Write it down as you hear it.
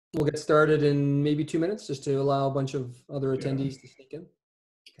We'll get started in maybe 2 minutes just to allow a bunch of other attendees to sneak in.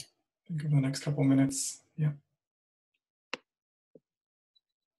 Think of the next couple minutes. Yeah.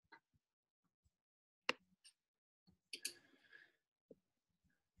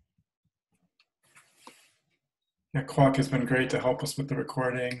 Yeah, Quack has been great to help us with the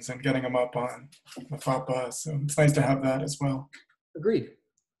recordings and getting them up on the FAPA. So it's nice to have that as well. Agreed.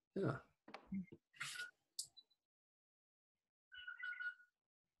 Yeah.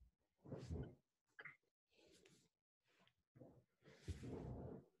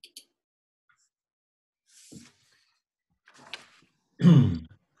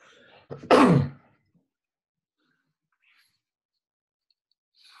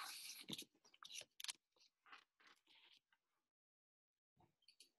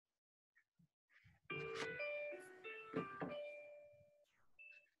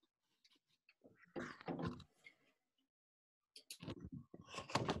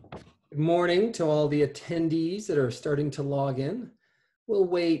 Good morning to all the attendees that are starting to log in. We'll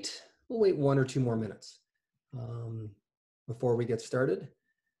wait 1 or 2 more minutes before we get started.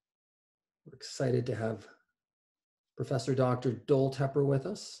 We're excited to have Professor Dr. Doll-Tepper with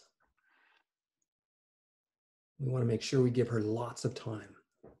us. We want to make sure we give her lots of time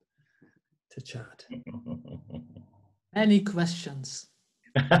to chat. Any questions?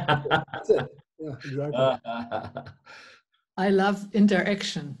 That's it. Yeah, exactly. I love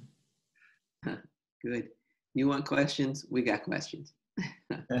interaction. Good. You want questions? We got questions.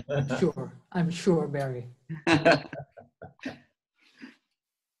 I'm sure, Barry.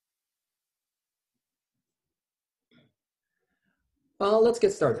 Well, let's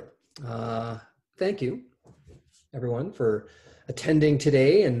get started. Thank you, everyone, for attending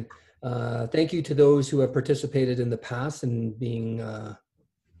today, and thank you to those who have participated in the past and being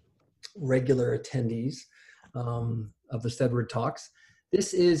regular attendees of the Steadward Talks.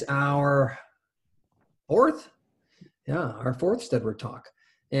 This is our fourth Steadward Talk,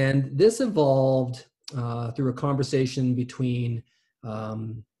 and this evolved through a conversation between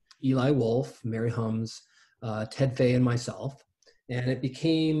Eli Wolf, Mary Hums, Ted Fay, and myself. And it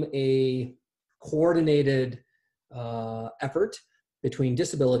became a coordinated effort between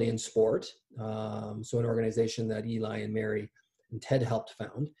disability and sport. So an organization that Eli and Mary and Ted helped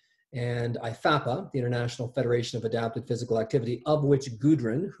found. And IFAPA, the International Federation of Adapted Physical Activity, of which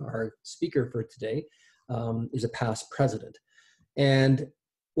Gudrun, our speaker for today, is a past president. And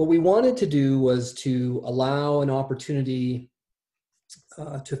what we wanted to do was to allow an opportunity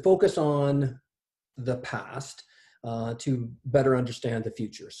to focus on the past, to better understand the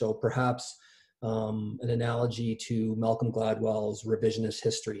future. So perhaps an analogy to Malcolm Gladwell's Revisionist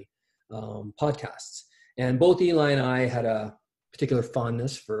History podcasts. And both Eli and I had a particular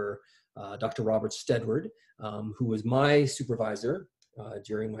fondness for Dr. Robert Steadward, who was my supervisor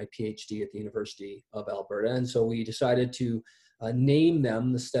during my PhD at the University of Alberta. And so we decided to name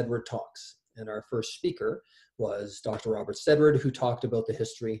them the Steadward Talks. And our first speaker was Dr. Robert Steadward, who talked about the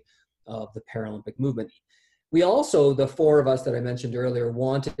history of the Paralympic movement. We also, the 4 of us that I mentioned earlier,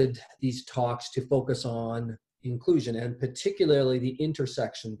 wanted these talks to focus on inclusion, and particularly the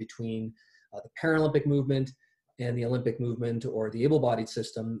intersection between the Paralympic movement and the Olympic movement, or the able-bodied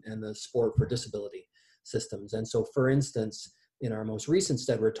system and the sport for disability systems. And so, for instance, in our most recent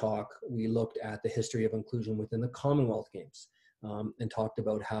Steadward talk, we looked at the history of inclusion within the Commonwealth Games and talked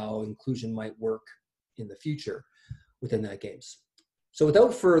about how inclusion might work in the future within that Games. So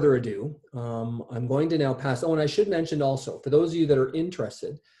without further ado, I'm going to now pass. Oh, and I should mention also, for those of you that are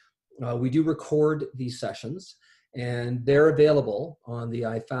interested, we do record these sessions, and they're available on the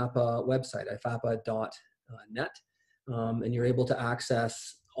IFAPA website, ifapa.net, and you're able to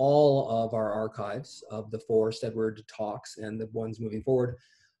access all of our archives of the 4 Steadward talks and the ones moving forward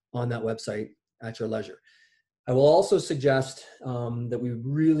on that website at your leisure. I will also suggest that we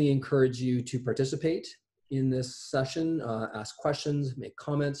really encourage you to participate in this session, ask questions, make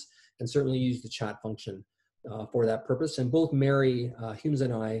comments, and certainly use the chat function for that purpose. And both Mary Humes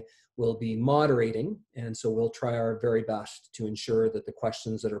and I will be moderating, and so we'll try our very best to ensure that the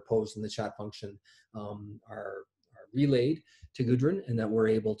questions that are posed in the chat function are relayed to Gudrun, and that we're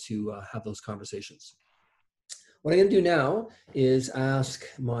able to have those conversations. What I'm going to do now is ask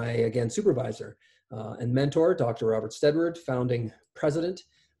my, again, supervisor and mentor, Dr. Robert Steadward, founding president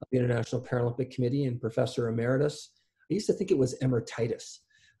of the International Paralympic Committee and Professor Emeritus. I used to think it was Emeritus,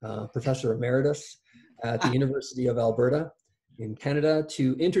 Professor Emeritus at the University of Alberta in Canada,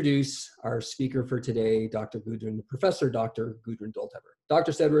 to introduce our speaker for today, Dr. Gudrun, Professor Dr. Gudrun Doll-Tepper.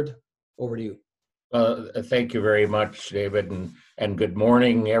 Dr. Steadward, over to you. Thank you very much, David, and good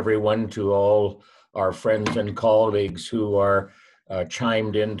morning, everyone, to all our friends and colleagues who are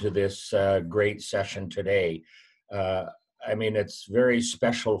chimed into this great session today. I mean, it's very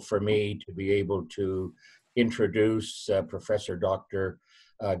special for me to be able to introduce Professor Dr.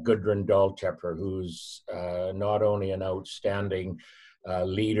 Gudrun Doll-Tepper, who's not only an outstanding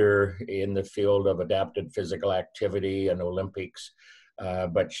leader in the field of adapted physical activity and Olympics,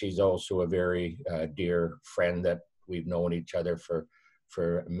 but she's also a very dear friend that we've known each other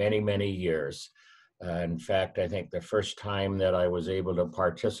for many, many years. In fact, I think the first time that I was able to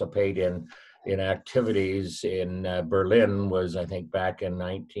participate in activities in Berlin was, I think, back in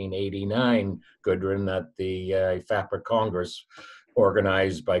 1989, Gudrun, at the IFAPA Congress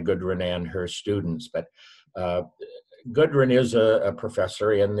organized by Gudrun and her students. But Gudrun is a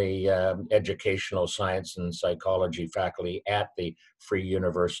professor in the educational science and psychology faculty at the Free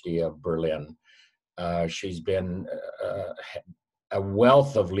University of Berlin. She's been a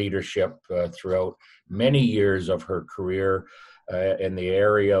wealth of leadership throughout many years of her career in the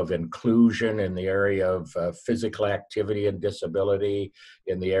area of inclusion, in the area of physical activity and disability,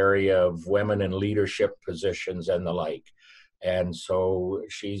 in the area of women in leadership positions and the like. And so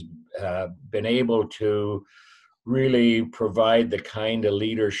she's been able to really provide the kind of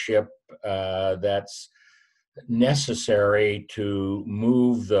leadership that's necessary to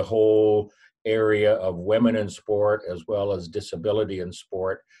move the whole area of women in sport as well as disability in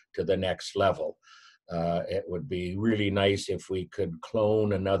sport to the next level. It would be really nice if we could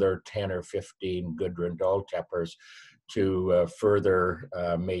clone another 10 or 15 Gudrun Doll-Teppers to further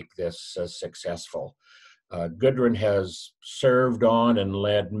make this successful. Gudrun has served on and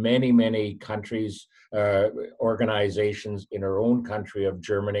led many, many countries, organizations in her own country of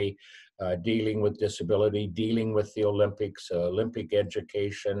Germany, dealing with disability, dealing with the Olympics, Olympic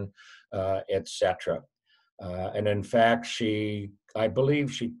education, etc. And in fact, I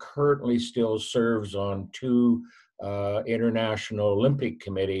believe she currently still serves on 2 International Olympic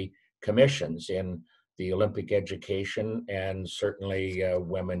Committee commissions in the Olympic education and certainly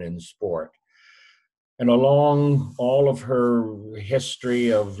women in sport. And along all of her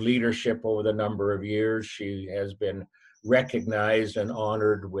history of leadership over the number of years, she has been recognized and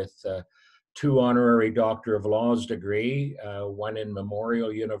honored with 2 honorary Doctor of Laws degree, one in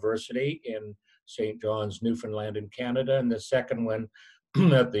Memorial University in St. John's, Newfoundland in Canada, and the second one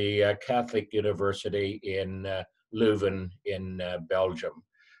at the Catholic University in Leuven in Belgium,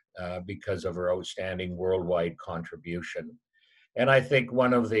 because of her outstanding worldwide contribution. And I think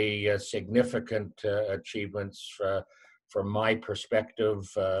one of the significant achievements from my perspective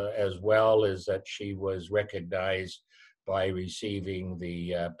as well is that she was recognized by receiving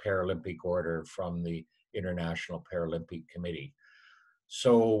the Paralympic Order from the International Paralympic Committee.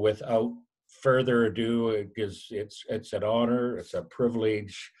 So without further ado, it's an honor, it's a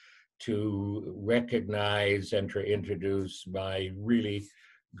privilege to recognize and to introduce my really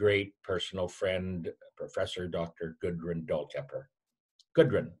great personal friend, Professor Dr. Gudrun Doll-Tepper.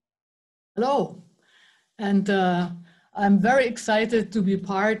 Gudrun. Hello, and I'm very excited to be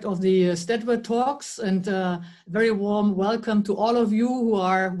part of the Steadward Talks, and very warm welcome to all of you who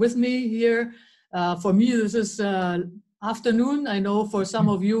are with me here. For me, this is afternoon. I know for some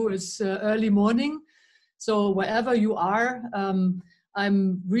of you it's early morning. So wherever you are,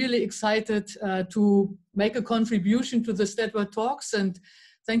 I'm really excited to make a contribution to the Steadward Talks, and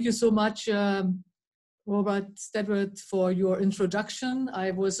thank you so much, Robert Steadward, for your introduction.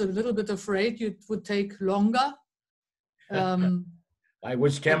 I was a little bit afraid it would take longer. I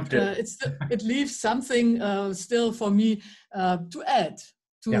was tempted. It leaves something still for me to add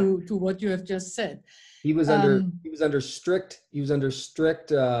to what you have just said. He was under strict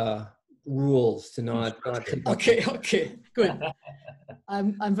rules to not take. Okay, good.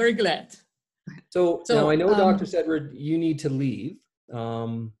 I'm very glad. So now I know, Dr. Steadward, you need to leave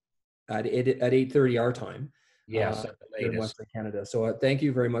at 8:30 our time. Yes, in Western Canada. So thank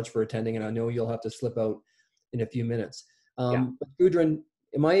you very much for attending, and I know you'll have to slip out in a few minutes. But Gudrun,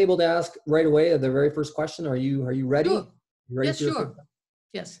 am I able to ask right away the very first question? Are you ready? Sure. You ready? Yes, sure.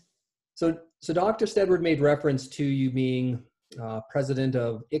 Yes. So Dr. Steadward made reference to you being president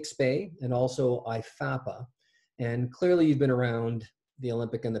of IXPE and also IFAPA, and clearly you've been around the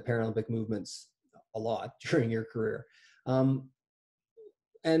Olympic and the Paralympic movements a lot during your career.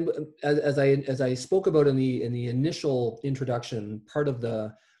 And as I spoke about in the initial introduction, part of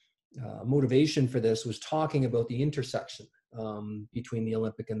the motivation for this was talking about the intersection between the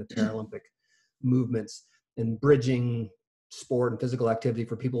Olympic and the Paralympic movements and bridging sport and physical activity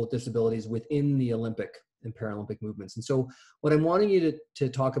for people with disabilities within the Olympic and Paralympic movements. And so what I'm wanting you to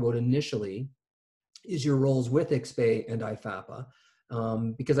talk about initially is your roles with IXPE and IFAPA,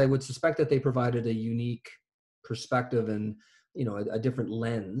 because I would suspect that they provided a unique perspective and a different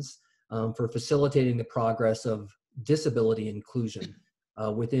lens for facilitating the progress of disability inclusion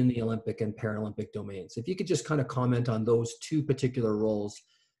within the Olympic and Paralympic domains. If you could just kind of comment on those two particular roles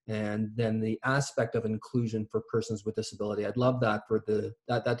and then the aspect of inclusion for persons with disability. I'd love that for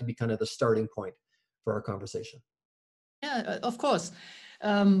that to be kind of the starting point for our conversation. Yeah, of course.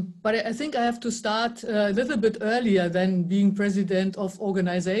 But I think I have to start a little bit earlier than being president of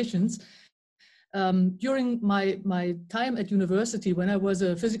organizations. During my time at university, when I was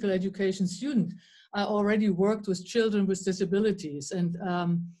a physical education student, I already worked with children with disabilities. And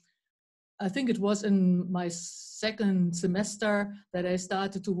I think it was in my second semester that I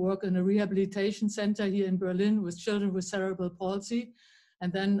started to work in a rehabilitation center here in Berlin with children with cerebral palsy.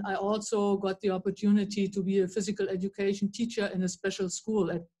 And then I also got the opportunity to be a physical education teacher in a special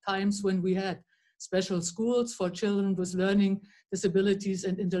school at times when we had special schools for children with learning disabilities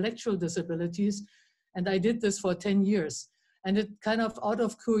and intellectual disabilities. And I did this for 10 years. And it kind of out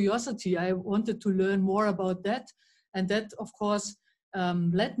of curiosity, I wanted to learn more about that. And that, of course,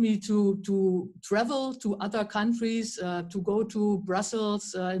 led me to travel to other countries, to go to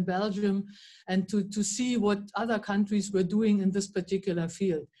Brussels in Belgium, and to see what other countries were doing in this particular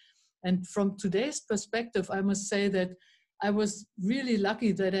field. And from today's perspective, I must say that I was really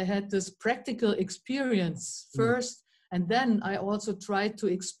lucky that I had this practical experience first, and then I also tried to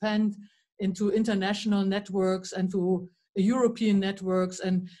expand into international networks and to European networks.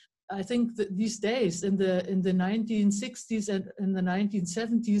 And I think that these days in the 1960s and in the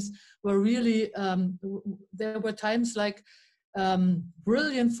 1970s were really, there were times like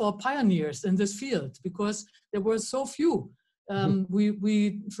brilliant for pioneers in this field because there were so few.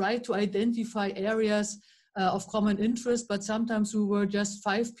 We tried to identify areas of common interest, but sometimes we were just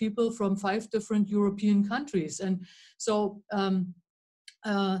 5 people from 5 different European countries. And so,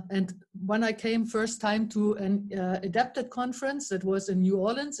 and when I came first time to an adapted conference that was in New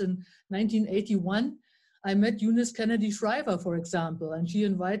Orleans in 1981, I met Eunice Kennedy Shriver, for example, and she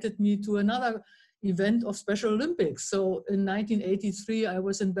invited me to another event of Special Olympics. So in 1983, I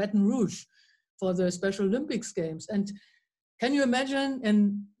was in Baton Rouge for the Special Olympics Games. And can you imagine,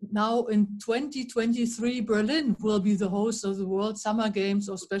 and now in 2023, Berlin will be the host of the World Summer Games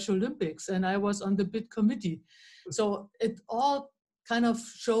of Special Olympics, and I was on the bid committee. So it all kind of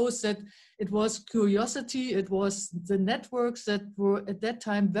shows that it was curiosity, it was the networks that were at that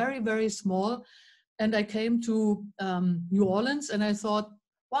time very, very small. And I came to New Orleans and I thought,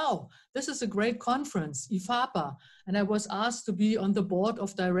 wow, this is a great conference, IFAPA. And I was asked to be on the board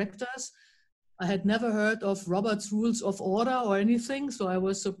of directors. I had never heard of Robert's Rules of Order or anything, so I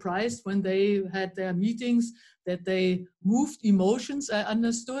was surprised when they had their meetings that they moved emotions, I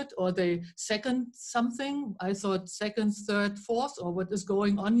understood, or they second something. I thought second, third, fourth, or what is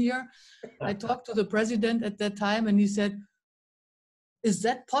going on here? I talked to the president at that time and he said, is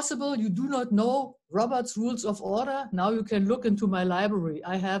that possible? You do not know Robert's Rules of Order? Now you can look into my library.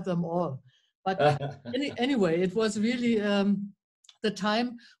 I have them all. But anyway, it was really the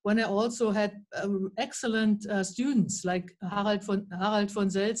time when I also had excellent students like Harald von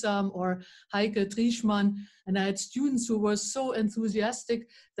Selsam or Heike Trieschmann, and I had students who were so enthusiastic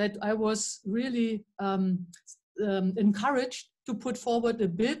that I was really encouraged to put forward a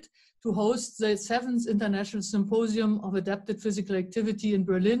bid to host the 7th International Symposium of Adapted Physical Activity in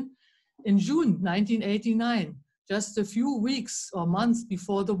Berlin in June 1989, just a few weeks or months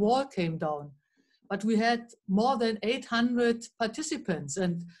before the wall came down. But we had more than 800 participants,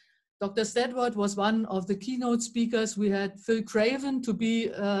 and Dr. Steadward was one of the keynote speakers. We had Phil Craven to be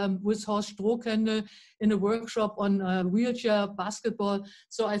with Horst Strohkende in a workshop on wheelchair basketball.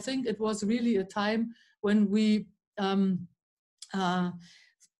 So I think it was really a time when we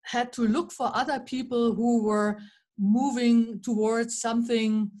had to look for other people who were moving towards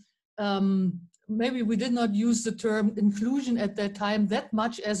something. Maybe we did not use the term inclusion at that time that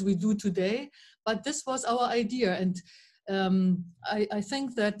much as we do today, but this was our idea. And I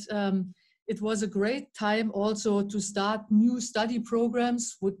think that it was a great time also to start new study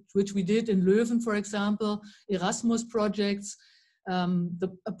programs, which we did in Leuven, for example, Erasmus projects,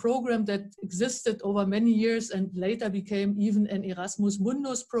 a program that existed over many years and later became even an Erasmus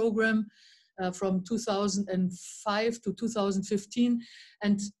Mundus program from 2005 to 2015.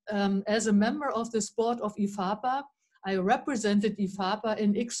 And as a member of the board of IFAPA, I represented IFAPA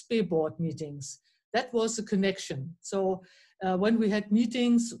in IXP board meetings. That was a connection. So when we had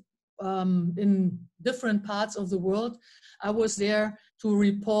meetings in different parts of the world, I was there to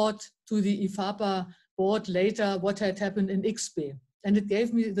report to the IFAPA board later what had happened in IXP. And it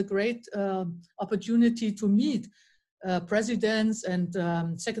gave me the great opportunity to meet presidents and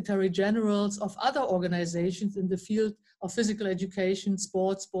secretary generals of other organizations in the field of physical education,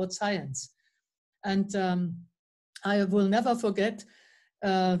 sports science. And I will never forget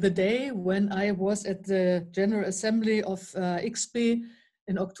the day when I was at the General Assembly of IXPE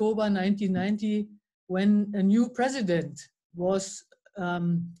in October 1990, when a new president was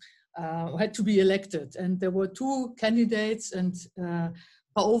had to be elected. And there were two candidates, and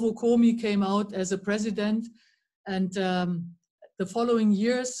Paavo Komi came out as a president. And the following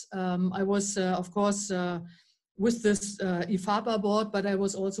years, I was, of course, with this IFAPA board, but I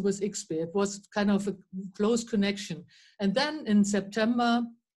was also with IXPE. It was kind of a close connection. And then in September,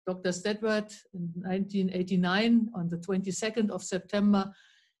 Dr. Steadward, in 1989, on the 22nd of September,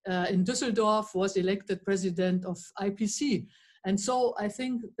 in Düsseldorf, was elected president of IPC. And so I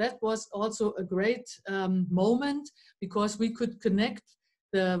think that was also a great moment, because we could connect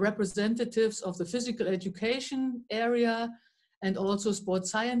the representatives of the physical education area and also sports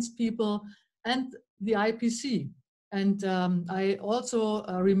science people and the IPC. And I also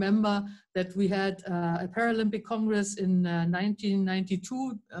remember that we had a Paralympic Congress in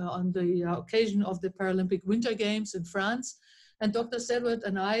 1992 on the occasion of the Paralympic Winter Games in France. And Dr. Steadward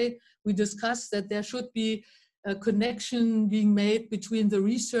and we discussed that there should be a connection being made between the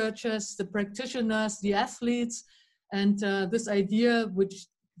researchers, the practitioners, the athletes, and this idea, which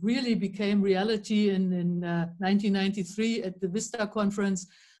really became reality in 1993 at the Vista Conference,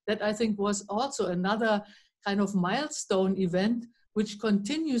 that I think was also another kind of milestone event, which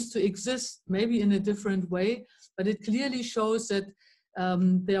continues to exist, maybe in a different way, but it clearly shows that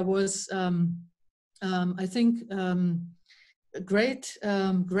there was, I think, great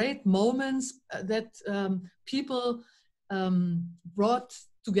moments that people brought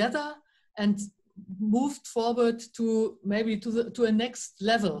together and moved forward to maybe to a next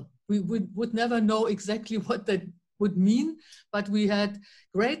level. We would never know exactly what that would mean, but we had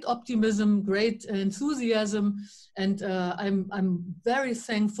great optimism, great enthusiasm, and I'm very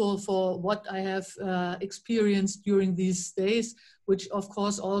thankful for what I have experienced during these days, which of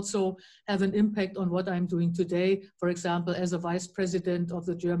course also have an impact on what I'm doing today, for example, as a vice president of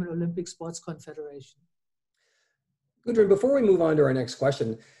the German Olympic Sports Confederation. Gudrun, before we move on to our next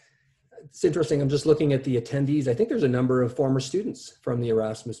question, it's interesting, I'm just looking at the attendees. I think there's a number of former students from the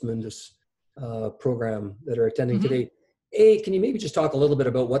Erasmus Mundus program that are attending today. Can you maybe just talk a little bit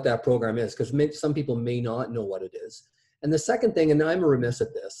about what that program is? Because some people may not know what it is. And the second thing, and I'm remiss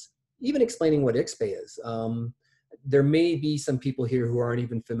at this, even explaining what IXPE is. There may be some people here who aren't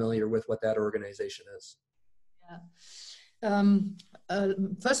even familiar with what that organization is. Yeah.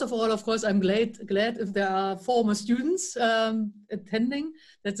 First of all, of course, I'm glad if there are former students attending.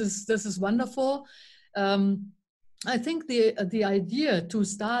 This is wonderful. I think the idea to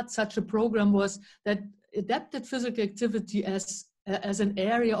start such a program was that adapted physical activity as an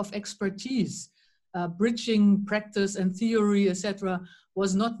area of expertise, bridging practice and theory, etc.,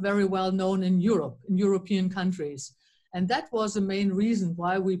 was not very well known in Europe, in European countries. And that was the main reason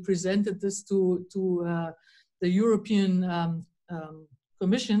why we presented this to the European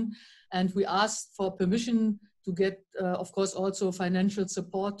Commission, and we asked for permission to get, of course, also financial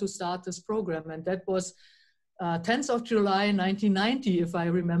support to start this program. And that was 10th of July 1990, if I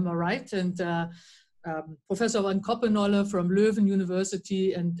remember right. And Professor Van Koppenolle from Leuven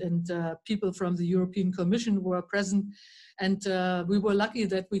University and people from the European Commission were present. And we were lucky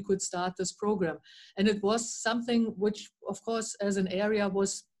that we could start this program. And it was something which, of course, as an area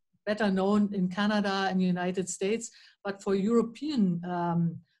was better known in Canada and the United States, but for European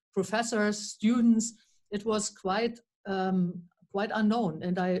professors, students, it was quite unknown.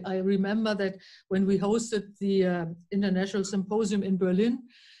 And I remember that when we hosted the International Symposium in Berlin,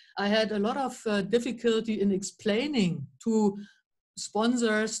 I had a lot of difficulty in explaining to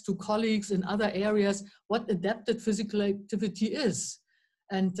sponsors, to colleagues in other areas, what adapted physical activity is.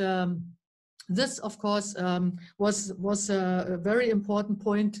 And this, of course, was a very important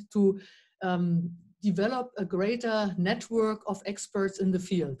point to develop a greater network of experts in the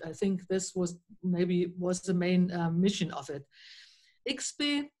field. I think this was the main mission of it.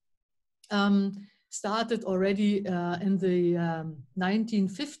 IXPE started already in the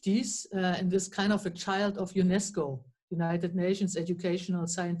 1950s, and is kind of a child of UNESCO, United Nations Educational,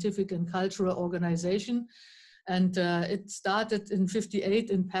 Scientific and Cultural Organization. And it started in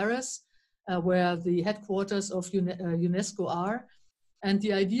 '58 in Paris, where the headquarters of UNESCO are. And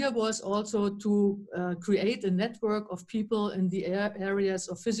the idea was also to create a network of people in the areas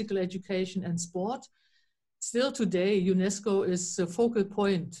of physical education and sport. Still today, UNESCO is a focal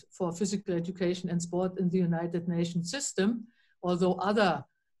point for physical education and sport in the United Nations system, although other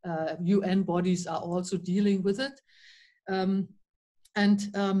UN bodies are also dealing with it.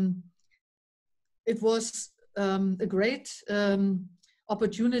 It was a great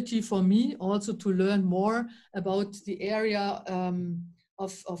opportunity for me also to learn more about the area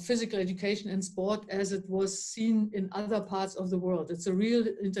of physical education and sport as it was seen in other parts of the world. It's a real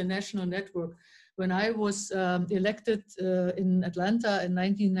international network. When I was elected in Atlanta in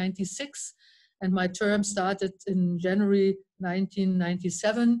 1996, and my term started in January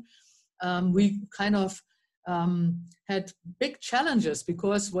 1997, we kind of had big challenges,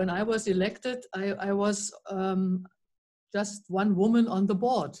 because when I was elected, I was just one woman on the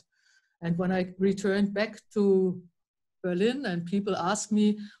board. And when I returned back to Berlin and people asked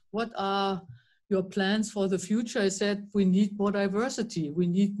me, what are your plans for the future? I said, we need more diversity. We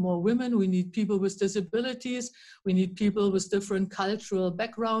need more women. We need people with disabilities. We need people with different cultural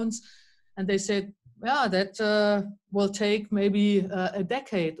backgrounds. And they said, yeah, that will take maybe a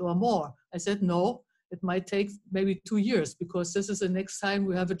decade or more. I said, no, it might take maybe 2 years, because this is the next time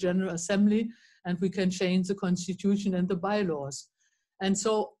we have a General Assembly and we can change the constitution and the bylaws. And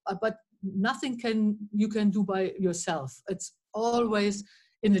so, but nothing you can do by yourself. It's always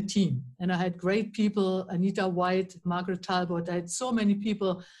in a team. And I had great people, Anita White, Margaret Talbot. I had so many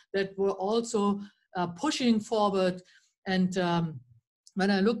people that were also pushing forward. And when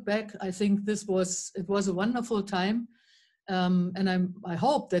I look back, I think it was a wonderful time. And I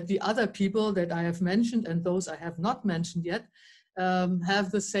hope that the other people that I have mentioned and those I have not mentioned yet have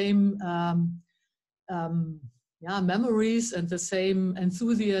the same memories and the same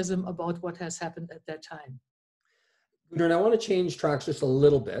enthusiasm about what has happened at that time. Gudrun, I want to change tracks just a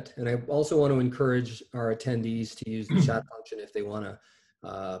little bit, and I also want to encourage our attendees to use the chat function if they want to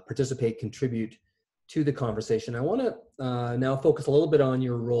participate, contribute to the conversation. I want to now focus a little bit on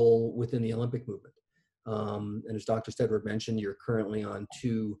your role within the Olympic movement. And as Dr. Steadward mentioned, you're currently on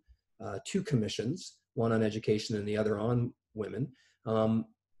two commissions, one on education and the other on women.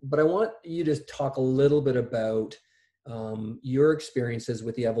 But I want you to talk a little bit about your experiences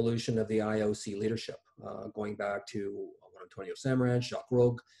with the evolution of the IOC leadership, going back to Antonio Samaranch, Jacques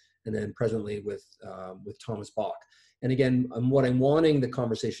Rogue, and then presently with Thomas Bach. And again, what I'm wanting the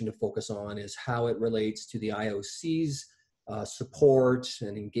conversation to focus on is how it relates to the IOC's support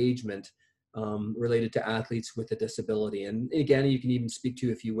and engagement related to athletes with a disability. And again, you can even speak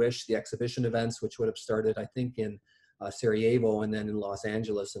to, if you wish, the exhibition events, which would have started, I think, in Sarajevo and then in Los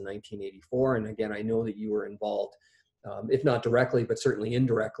Angeles in 1984. And again, I know that you were involved, if not directly, but certainly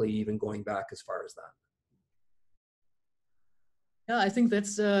indirectly, even going back as far as that. Yeah, I think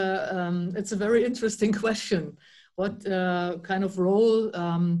it's a very interesting question. What kind of role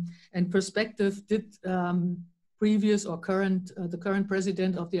and perspective did previous or the current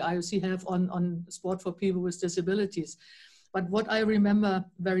president of the IOC have on sport for people with disabilities? But what I remember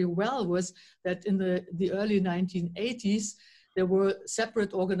very well was that in the early 1980s, there were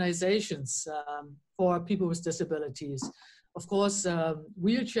separate organizations for people with disabilities. Of course,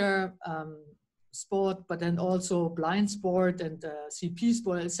 wheelchair sport, but then also blind sport and CP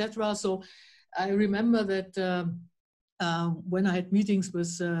sport, etc. So I remember that when I had meetings with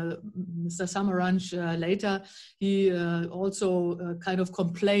Mr. Samaranch later, he also kind of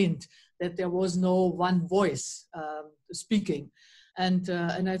complained that there was no one voice speaking. And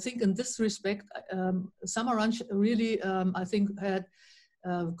I think in this respect, Samaranch really, I think, had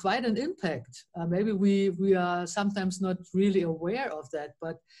quite an impact. Maybe we are sometimes not really aware of that,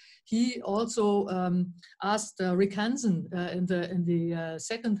 but he also asked Rick Hansen in the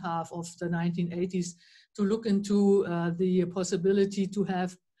second half of the 1980s to look into the possibility to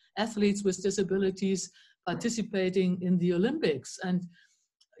have athletes with disabilities participating in the Olympics. And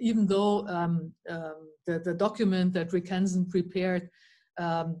even though the document that Rick Hansen prepared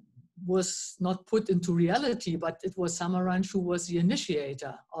was not put into reality, but it was Samaranch who was the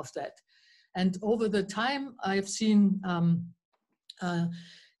initiator of that. And over the time, I've seen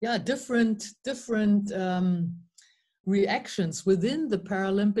different reactions within the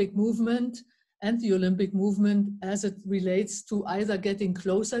Paralympic movement and the Olympic movement as it relates to either getting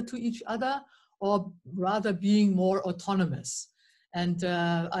closer to each other or rather being more autonomous. And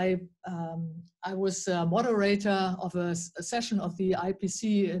I was a moderator of a session of the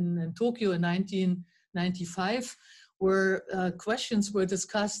IPC in Tokyo in 1995, where questions were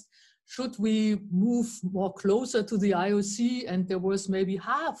discussed. Should we move more closer to the IOC? And there was maybe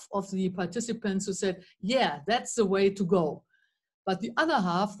half of the participants who said, yeah, that's the way to go. But the other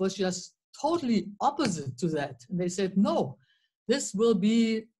half was just totally opposite to that. And they said, no, this will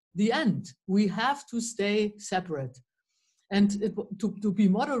be the end. We have to stay separate. And to be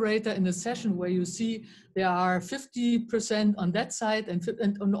moderator in a session where you see there are 50% on that side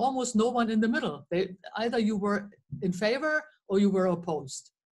and almost no one in the middle. Either you were in favor or you were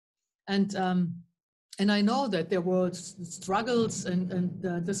opposed. And I know that there were struggles and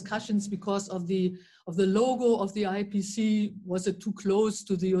discussions because of the logo of the IPC. Was it too close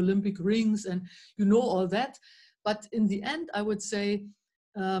to the Olympic rings? And you know all that. But in the end, I would say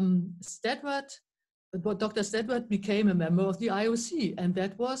Steadward, Dr. Steadward became a member of the IOC, and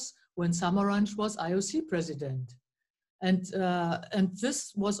that was when Samaranch was IOC president. And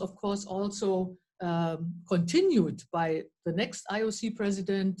this was, of course, also continued by the next IOC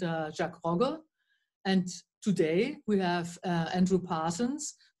president, Jacques Rogge. And today we have Andrew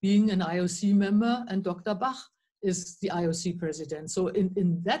Parsons being an IOC member, and Dr. Bach is the IOC president. So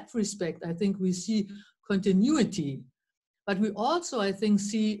in that respect, I think we see continuity. But we also, I think,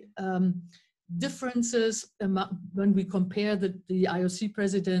 see differences when we compare the IOC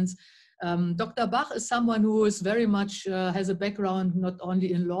presidents. Dr. Bach is someone who is very much has a background not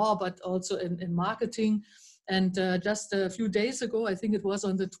only in law but also in marketing. And just a few days ago, I think it was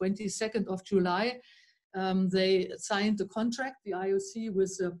on the 22nd of July, they signed the contract, the IOC,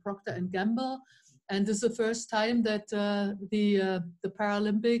 with Procter & Gamble. And this is the first time that the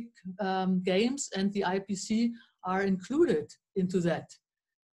Paralympic Games and the IPC are included into that.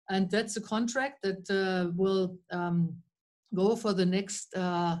 And that's a contract that will go for the next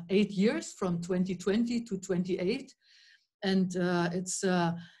 8 years, from 2020 to 28. And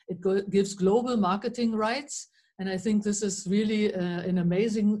it gives global marketing rights. And I think this is really an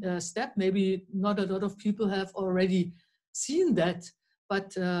amazing step. Maybe not a lot of people have already seen that,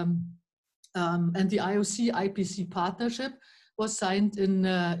 but and the IOC-IPC partnership was signed in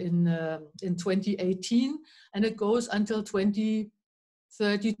 2018, and it goes until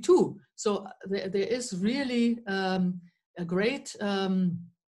 2032. So there is really a great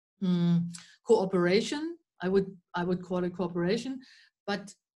cooperation. I would call it cooperation,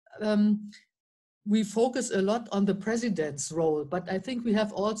 but we focus a lot on the president's role. But I think we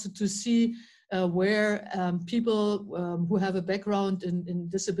have also to see where people who have a background in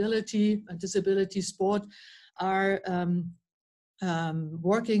disability and disability sport are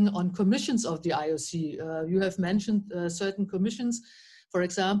working on commissions of the IOC. You have mentioned certain commissions. For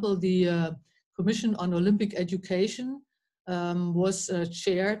example, the Commission on Olympic Education was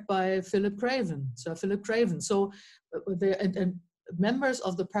chaired by Philip Craven, Sir Philip Craven. So and members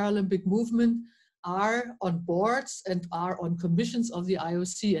of the Paralympic movement are on boards and are on commissions of the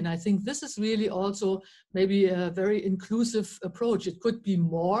IOC. And I think this is really also maybe a very inclusive approach. It could be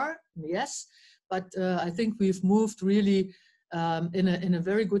more, yes, but I think we've moved really in a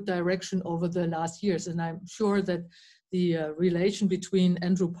very good direction over the last years. And I'm sure that the relation between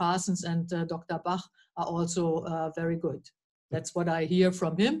Andrew Parsons and Dr. Bach are also very good. That's what I hear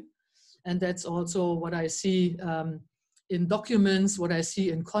from him. And that's also what I see in documents, what I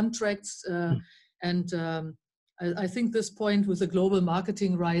see in contracts. And I think this point with the global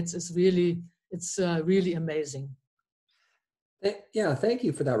marketing rights is really, it's really amazing. Yeah, thank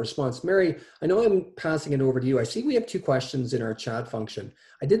you for that response. Mary, I know I'm passing it over to you. I see we have 2 questions in our chat function.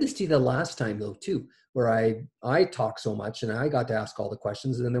 I did this to you the last time though too, where I talked so much and I got to ask all the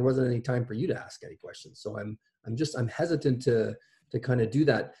questions, and then there wasn't any time for you to ask any questions. So I'm hesitant to kind of do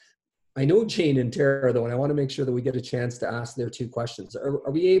that. I know Jane and Tara though, and I want to make sure that we get a chance to ask their 2 questions. Are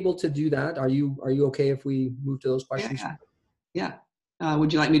we able to do that? Are you okay if we move to those questions? Yeah.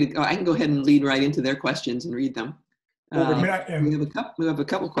 Would you like me to? I can go ahead and lead right into their questions and read them. We have a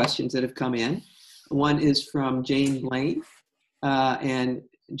couple questions that have come in. One is from Jane Blaine, and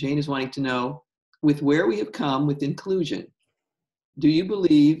Jane is wanting to know, with where we have come with inclusion, do you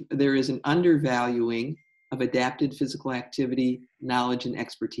believe there is an undervaluing of adapted physical activity, knowledge, and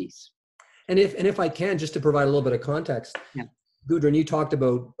expertise? And if I can, just to provide a little bit of context, yeah. Gudrun, you talked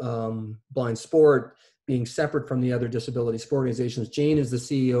about blind sport being separate from the other disability sport organizations. Jane is the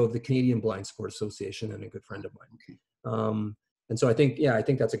CEO of the Canadian Blind Sport Association and a good friend of mine. Okay. And so I think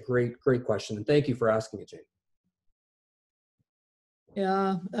that's a great question. And thank you for asking it, Jane.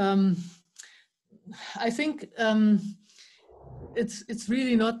 Yeah, I think it's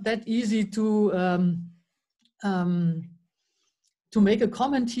really not that easy to make a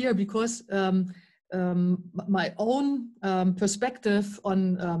comment here, because my own perspective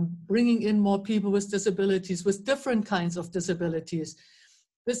on bringing in more people with disabilities, with different kinds of disabilities.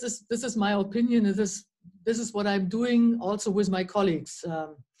 This is my opinion, and this is what I'm doing also with my colleagues.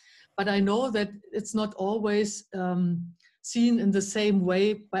 But I know that it's not always seen in the same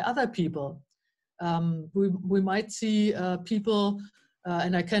way by other people. We might see people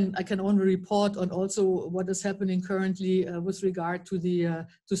and I can only report on also what is happening currently with regard to the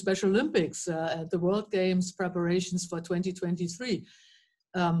Special Olympics and the World Games preparations for 2023.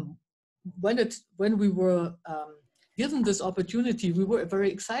 When we were given this opportunity, we were very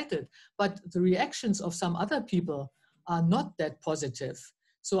excited, but the reactions of some other people are not that positive.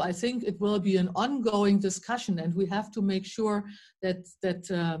 So I think it will be an ongoing discussion, and we have to make sure that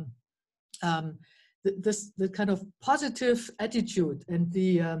the kind of positive attitude and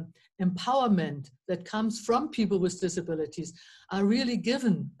the empowerment that comes from people with disabilities are really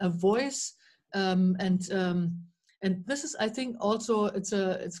given a voice, and this is, I think, also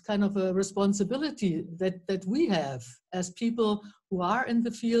it's kind of a responsibility that we have as people who are in the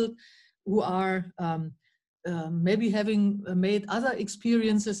field, who are maybe having made other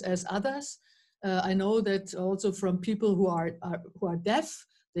experiences as others. I know that also from people who are deaf,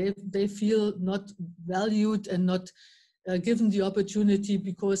 they feel not valued and not given the opportunity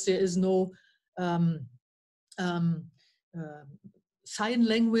because there is no sign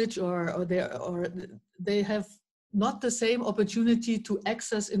language, or they have not the same opportunity to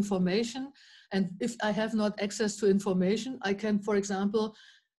access information. And if I have not access to information, I can, for example,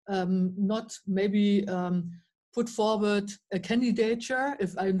 not maybe put forward a candidature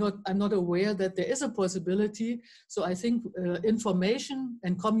if I'm not aware that there is a possibility. So I think information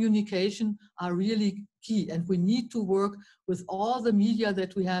and communication are really key, and we need to work with all the media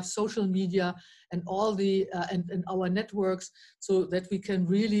that we have, social media and all the and our networks, so that we can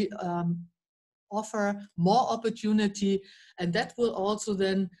really offer more opportunity, and that will also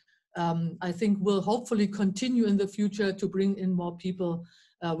then I think will hopefully continue in the future to bring in more people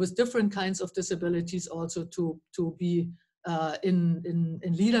with different kinds of disabilities also to be in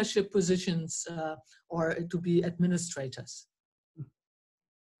leadership positions or to be administrators.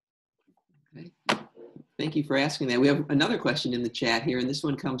 Okay. Thank you for asking that. We have another question in the chat here, and this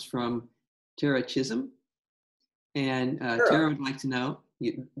one comes from Tara Chisholm. And Tara would like to know,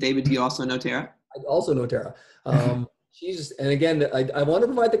 David, do you also know Tara? I also know Tara. And again, I want to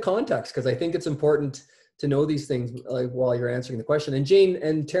provide the context because I think it's important to know these things while you're answering the question. And Jane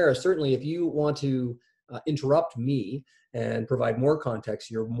and Tara, certainly if you want to interrupt me and provide more context,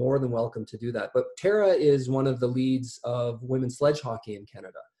 you're more than welcome to do that. But Tara is one of the leads of women's sledge hockey in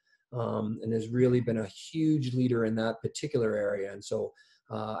Canada, and has really been a huge leader in that particular area. And so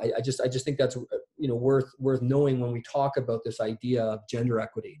I just think that's worth knowing when we talk about this idea of gender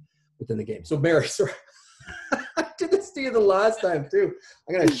equity within the game. So Mary, sorry, I did this to you the last time too.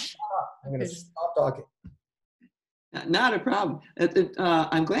 I'm gonna shut up. I'm gonna stop talking. Not a problem.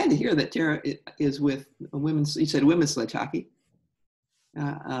 I'm glad to hear that Tara is with women's. You said women's sledge hockey.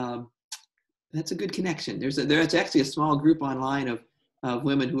 That's a good connection. There's actually a small group online of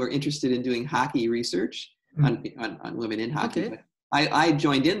women who are interested in doing hockey research on women in hockey. Okay. But I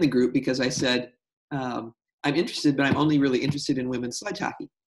joined in the group because I said I'm interested, but I'm only really interested in women's sledge hockey.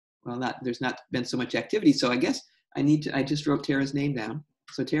 Well, there's not been so much activity, so I guess I just wrote Tara's name down.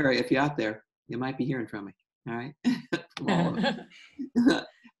 So Tara, if you're out there, you might be hearing from me. All right.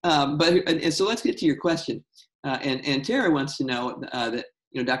 So let's get to your question. And Tara wants to know that,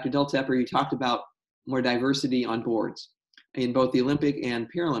 Dr. Doll-Tepper, you talked about more diversity on boards in both the Olympic and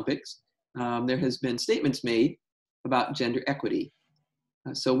Paralympics. There has been statements made about gender equity.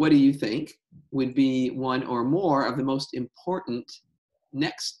 So what do you think would be one or more of the most important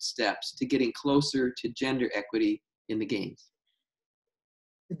next steps to getting closer to gender equity in the games?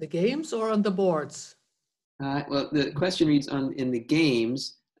 In the games or on the boards? Well, the question reads in the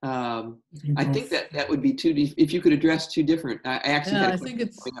games. I think that would be if you could address two different. I actually had a question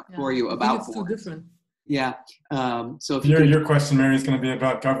coming up for you about it's boards. Too different. Yeah. So if your question, Mary, is going to be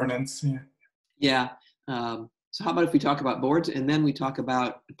about governance. Yeah. So how about if we talk about boards and then we talk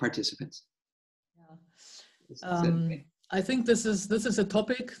about participants? Yeah. I think this is a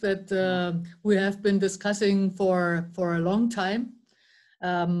topic that we have been discussing for a long time.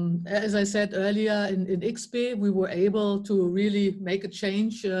 As I said earlier, in IXB, we were able to really make a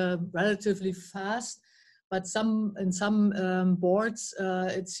change relatively fast, but in some boards,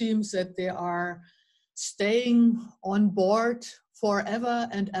 it seems that they are staying on board forever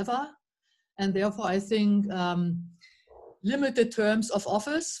and ever. And therefore, I think limited terms of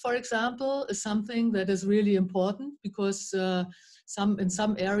office, for example, is something that is really important, because in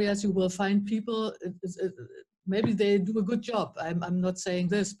some areas you will find people, maybe they do a good job. I'm not saying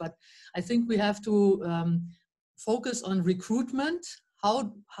this, but I think we have to focus on recruitment.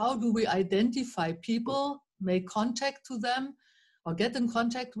 How do we identify people, make contact to them or get in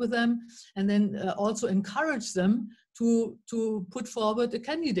contact with them, and then also encourage them to put forward a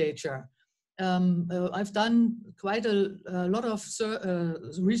candidature. I've done quite a lot of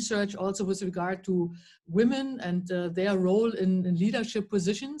research also with regard to women and their role in leadership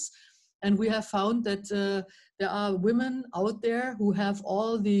positions. And we have found that there are women out there who have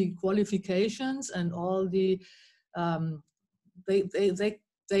all the qualifications and all the,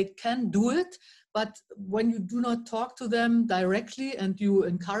 they can do it. But when you do not talk to them directly and you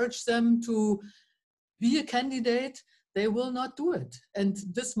encourage them to be a candidate, they will not do it. And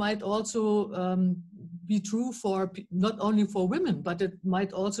this might also be true for not only for women, but it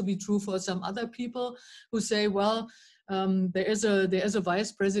might also be true for some other people who say, well, there is a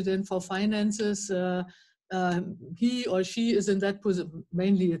vice president for finances. He or she is in that position,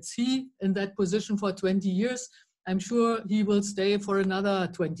 mainly it's he, in that position for 20 years. I'm sure he will stay for another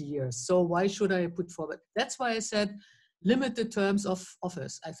 20 years. So why should I put forward? That's why I said limited terms of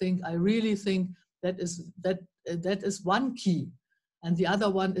office. I really think that is one key. And the other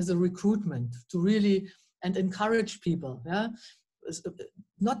one is a recruitment to really and encourage people. Yeah?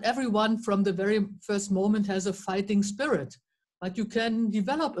 Not everyone from the very first moment has a fighting spirit, but you can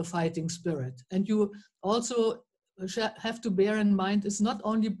develop a fighting spirit. And you also have to bear in mind it's not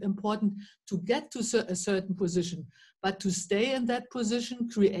only important to get to a certain position, but to stay in that position,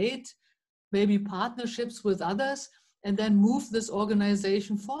 create maybe partnerships with others, and then move this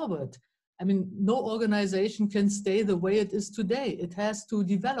organization forward. I mean, no organization can stay the way it is today. It has to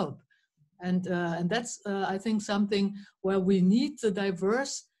develop. And that's, I think, something where we need a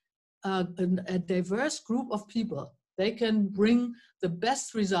diverse group of people. They can bring the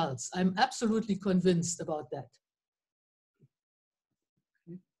best results. I'm absolutely convinced about that.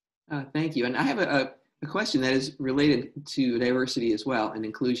 Thank you. And I have a question that is related to diversity as well and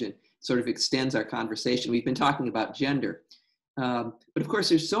inclusion, sort of extends our conversation. We've been talking about gender. But of course,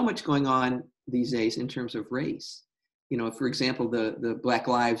 there's so much going on these days in terms of race. You know, for example, the Black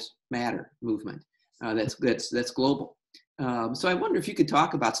Lives Matter movement, that's global. So I wonder if you could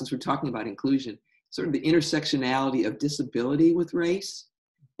talk about, since we're talking about inclusion, sort of the intersectionality of disability with race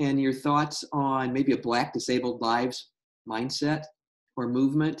and your thoughts on maybe a Black disabled lives mindset or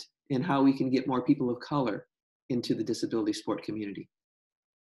movement and how we can get more people of color into the disability sport community.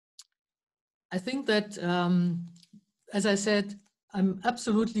 I think that, as I said, I'm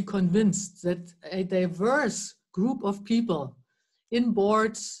absolutely convinced that a diverse group of people in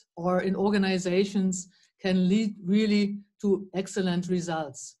boards or in organizations can lead really to excellent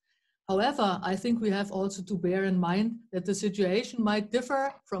results. However, I think we have also to bear in mind that the situation might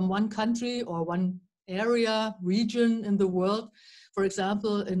differ from one country or one area, region in the world. For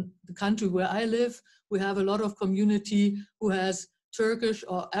example, in the country where I live, we have a lot of community who has Turkish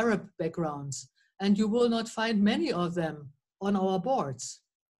or Arab backgrounds, and you will not find many of them on our boards.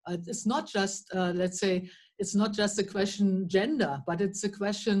 It's not just, let's say, it's not just a question gender, but it's a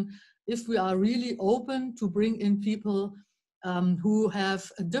question if we are really open to bring in people who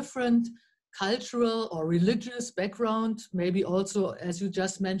have a different cultural or religious background, maybe also, as you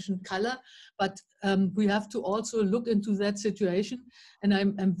just mentioned, color, but we have to also look into that situation. And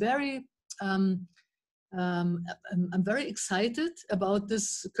I'm very excited about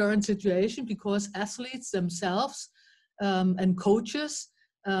this current situation because athletes themselves and coaches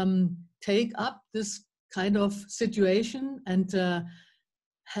take up this kind of situation and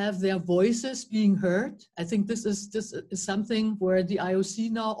have their voices being heard. I think this is something where the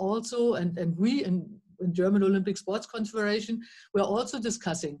IOC now also, and we in German Olympic Sports Confederation, we're also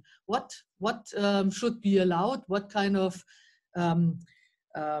discussing what should be allowed, what kind of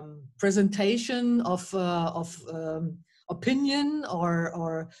presentation of opinion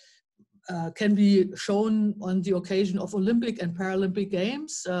or can be shown on the occasion of Olympic and Paralympic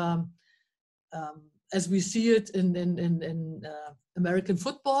Games, as we see it in American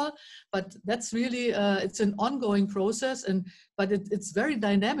football. But that's really, it's an ongoing process, but it's very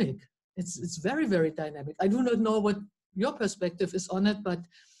dynamic. It's very, very dynamic. I do not know what your perspective is on it, but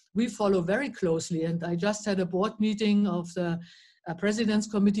we follow very closely. And I just had a board meeting of the President's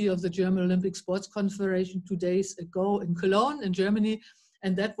Committee of the German Olympic Sports Confederation 2 days ago in Cologne in Germany.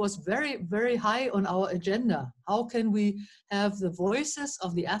 And that was very, very high on our agenda. How can we have the voices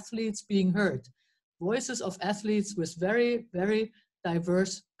of the athletes being heard? Voices of athletes with very, very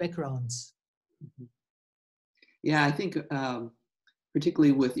diverse backgrounds. Yeah, I think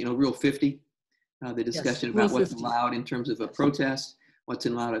particularly with Rule 50, the discussion about what's allowed in terms of a protest, what's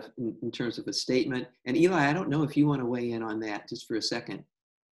allowed in terms of a statement. And Eli, I don't know if you want to weigh in on that just for a second.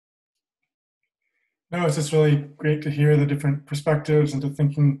 No, it's just really great to hear the different perspectives and to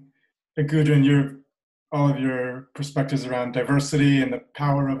thinking that Gudrun, all of your perspectives around diversity and the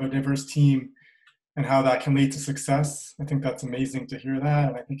power of a diverse team and how that can lead to success. I think that's amazing to hear that.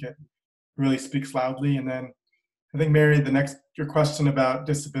 And I think it really speaks loudly. And then I think, Mary, your question about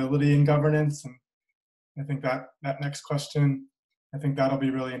disability and governance, and I think that next question, I think that'll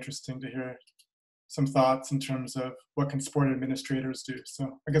be really interesting to hear some thoughts in terms of what can sport administrators do.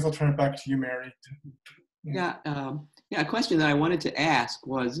 So I guess I'll turn it back to you, Mary. A question that I wanted to ask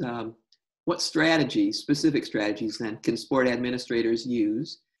was, what strategies, specific strategies then, can sport administrators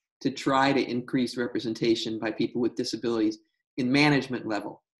use to try to increase representation by people with disabilities in management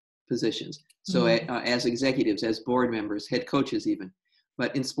level positions? So as executives, as board members, head coaches even,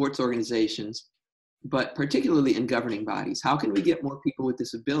 but in sports organizations, but particularly in governing bodies. How can we get more people with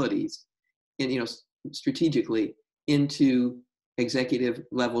disabilities in, strategically into executive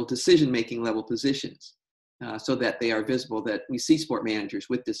level, decision-making level positions so that they are visible, that we see sport managers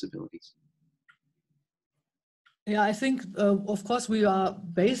with disabilities? Yeah, I think, of course, we are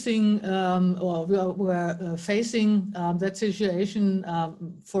basing we are facing that situation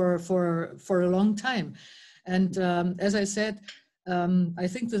for a long time. And as I said, I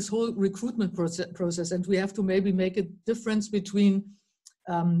think this whole recruitment process, and we have to maybe make a difference between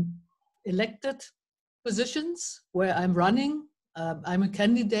elected positions where I'm running, I'm a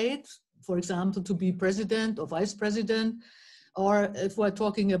candidate, for example, to be president or vice president, or if we're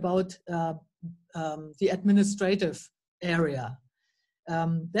talking about the administrative area.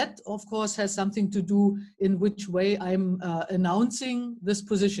 That, of course, has something to do in which way I'm announcing this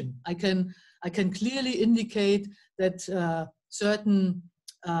position. I can clearly indicate that certain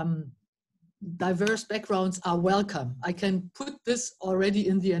diverse backgrounds are welcome. I can put this already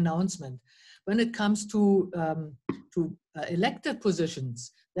in the announcement. When it comes to elected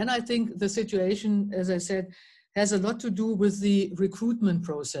positions, then I think the situation, as I said, has a lot to do with the recruitment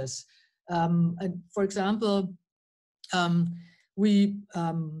process. And for example, we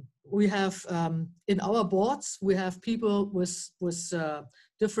have in our boards, we have people with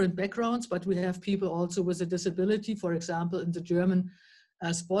different backgrounds, but we have people also with a disability. For example, in the German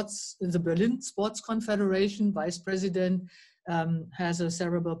in the Berlin Sports Confederation, vice president has a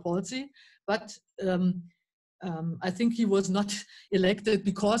cerebral palsy, but I think he was not elected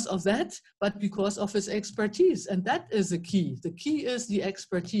because of that, but because of his expertise, and that is the key. The key is the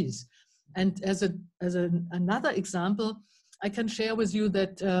expertise. And as another example, I can share with you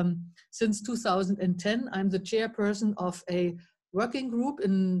that since 2010, I'm the chairperson of a working group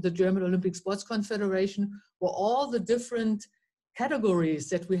in the German Olympic Sports Confederation, where all the different categories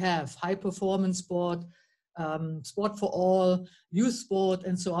that we have, high performance sport, sport for all, youth sport,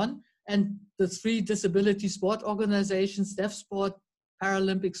 and so on, and the 3 disability sport organizations, deaf sport,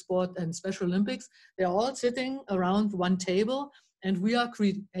 Paralympic sport, and Special Olympics, they're all sitting around one table, and we are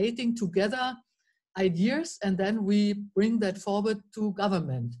creating together ideas, and then we bring that forward to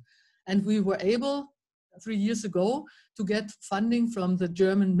government. And we were able 3 years ago to get funding from the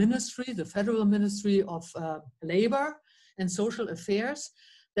German ministry, the Federal Ministry of Labor and Social Affairs,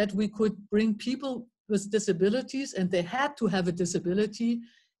 that we could bring people with disabilities, and they had to have a disability,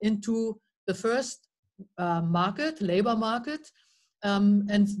 into the first labor market.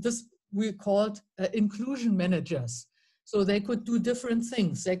 And this we called inclusion managers. So they could do different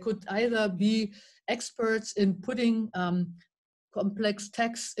things. They could either be experts in putting complex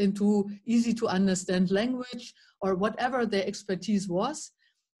text into easy to understand language, or whatever their expertise was.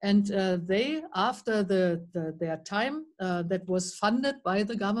 And they, after their time that was funded by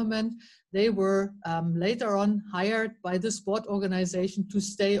the government, they were later on hired by the sport organization to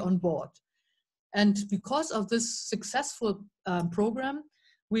stay on board. And because of this successful program,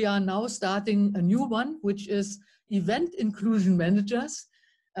 we are now starting a new one, which is event inclusion managers.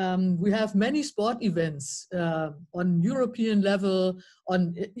 We have many sport events on European level,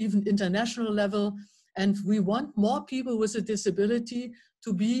 on even international level, and we want more people with a disability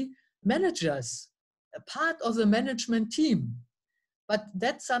to be managers, a part of the management team. But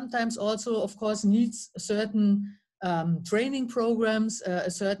that sometimes also, of course, needs a certain training programs, a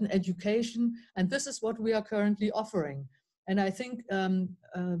certain education, and this is what we are currently offering. And I think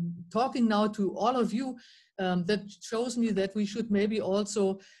talking now to all of you, that shows me that we should maybe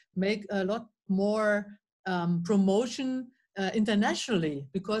also make a lot more promotion internationally,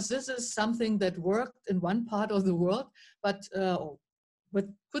 because this is something that worked in one part of the world, but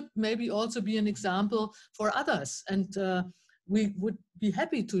could maybe also be an example for others. And we would be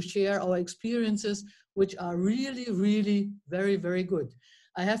happy to share our experiences, which are really, really very, very good.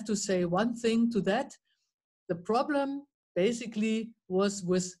 I have to say one thing to that. The problem basically was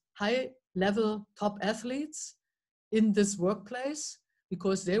with high-level top athletes in this workplace,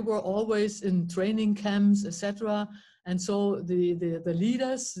 because they were always in training camps, etc. And so the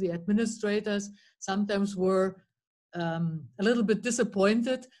leaders, the administrators, sometimes were a little bit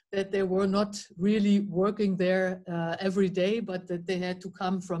disappointed that they were not really working there every day, but that they had to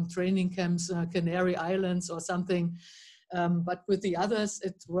come from training camps, Canary Islands or something. But with the others,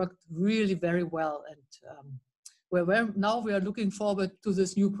 it worked really very well. And now we are looking forward to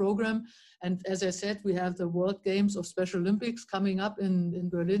this new program. And as I said, we have the World Games of Special Olympics coming up in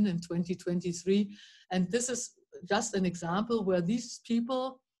Berlin in 2023. And this is just an example where these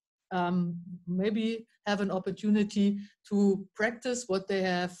people maybe have an opportunity to practice what they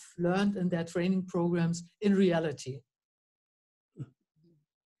have learned in their training programs in reality.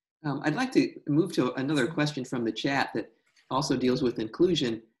 I'd like to move to another question from the chat that also deals with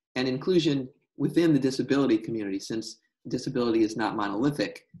inclusion and inclusion within the disability community, since disability is not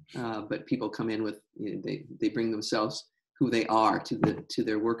monolithic, but people come in with, they bring themselves who they are to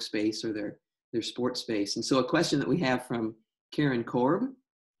their workspace or their sports space. And so a question that we have from Karen Korb,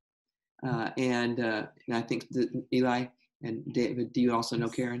 and I think Eli and David, do you also know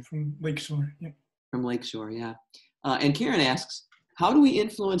Karen? From Lakeshore, yeah. From Lakeshore, yeah. And Karen asks, how do we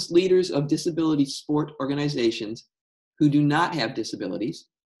influence leaders of disability sport organizations who do not have disabilities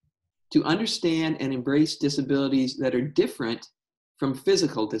to understand and embrace disabilities that are different from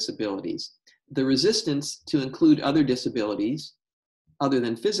physical disabilities? The resistance to include other disabilities other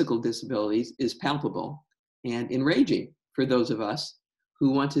than physical disabilities is palpable and enraging for those of us who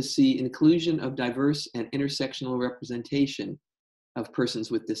want to see inclusion of diverse and intersectional representation of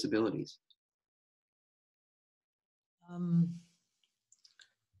persons with disabilities.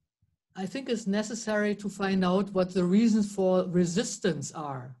 I think it's necessary to find out what the reasons for resistance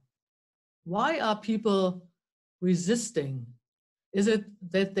are. Why are people resisting? Is it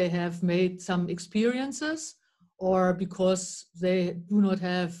that they have made some experiences, or because they do not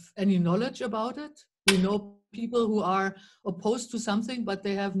have any knowledge about it? We know people who are opposed to something, but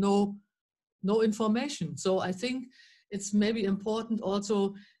they have no information. So I think it's maybe important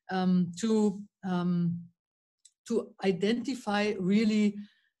also to identify really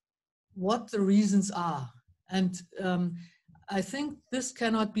what the reasons are. And I think this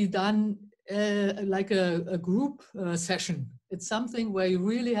cannot be done like a group session. It's something where you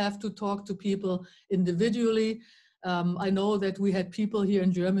really have to talk to people individually. I know that we had people here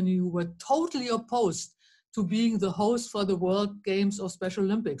in Germany who were totally opposed to being the host for the World Games of Special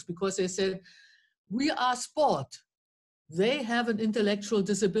Olympics, because they said, we are sport. They have an intellectual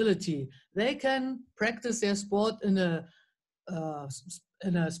disability. They can practice their sport in a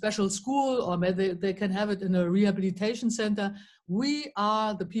special school, or maybe they can have it in a rehabilitation center. We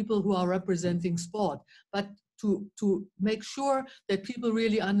are the people who are representing sport. But to make sure that people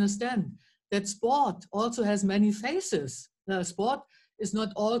really understand that sport also has many faces. Sport is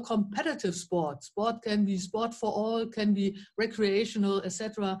not all competitive sport. Sport can be sport for all, can be recreational,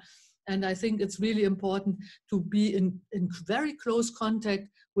 etc. And I think it's really important to be in very close contact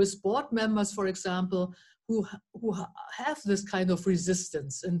with sport members, for example, who have this kind of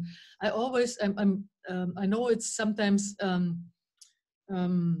resistance. And I always, I know it's sometimes,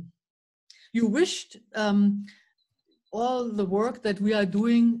 you wished all the work that we are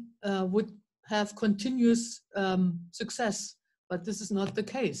doing would have continuous success, but this is not the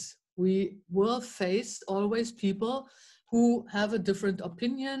case. We will face always people who have a different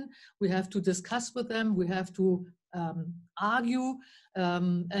opinion. We have to discuss with them. We have to argue.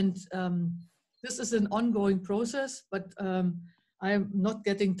 This is an ongoing process, but I'm not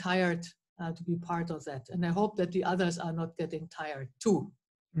getting tired to be part of that. And I hope that the others are not getting tired too.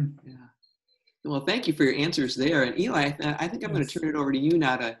 Yeah. Well, thank you for your answers there. And Eli, I think I'm going to turn it over to you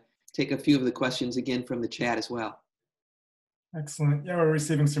now to take a few of the questions again from the chat as well. Excellent. Yeah, we're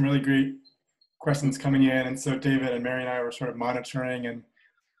receiving some really great questions coming in. And so David and Mary and I were sort of monitoring, and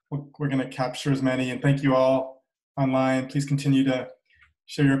we're going to capture as many. And thank you all online. Please continue to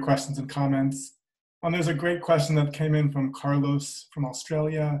share your questions and comments. There's a great question that came in from Carlos from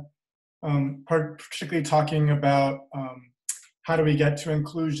Australia, particularly talking about how do we get to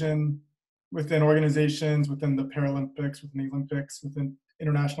inclusion within organizations, within the Paralympics, within the Olympics, within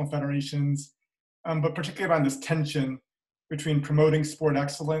international federations, but particularly around this tension between promoting sport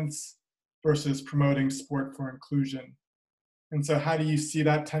excellence versus promoting sport for inclusion. And so how do you see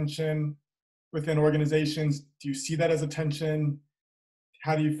that tension within organizations? Do you see that as a tension?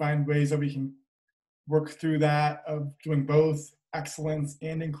 How do you find ways that we can work through that of doing both excellence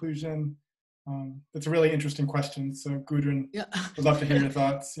and inclusion? That's a really interesting question. So Gudrun, yeah, would love to hear your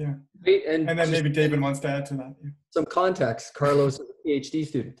thoughts. Yeah. And then maybe David wants to add to that. Yeah. Some context. Carlos is a PhD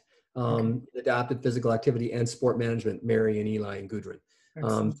student in adaptive physical activity and sport management, Mary and Eli and Gudrun.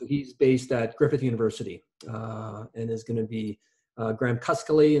 So he's based at Griffith University and is going to be Graham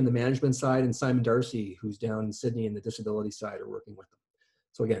Cuskely in the management side, and Simon Darcy, who's down in Sydney in the disability side, are working with them.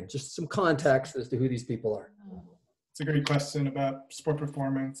 So again, just some context as to who these people are. It's a great question about sport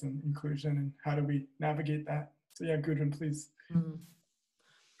performance and inclusion and how do we navigate that. So yeah, Gudrun, please. Mm.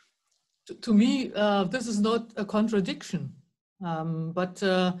 To me, this is not a contradiction, but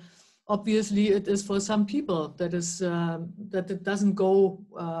obviously it is for some people that is that it doesn't go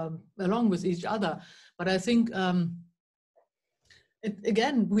along with each other. But I think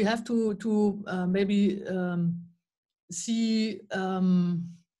again we have to maybe see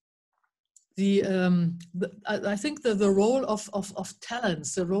I think the role of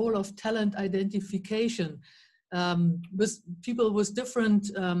talents, the role of talent identification with people with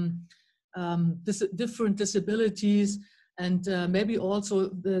different different disabilities, and maybe also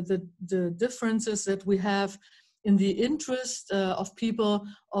the differences that we have in the interest of people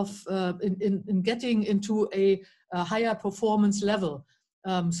in getting into a higher performance level.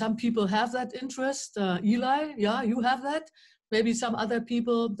 Some people have that interest. Eli, yeah, you have that. Maybe some other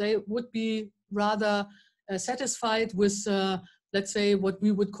people, they would be rather satisfied with, let's say, what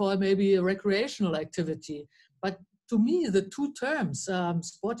we would call maybe a recreational activity. But to me, the two terms,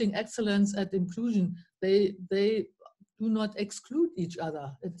 sporting excellence and inclusion, they do not exclude each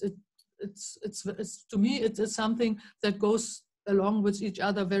other. It's to me, it is something that goes along with each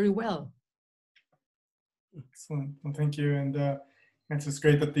other very well. Excellent. Well, thank you. And it's just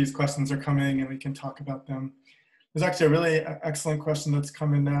great that these questions are coming and we can talk about them. There's actually a really excellent question that's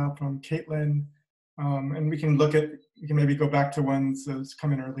come in now from Caitlin. And we can maybe go back to ones that's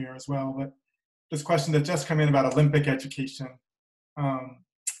come in earlier as well. But this question that just came in about Olympic education.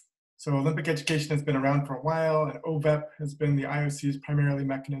 So Olympic education has been around for a while, and OVEP has been the IOC's primarily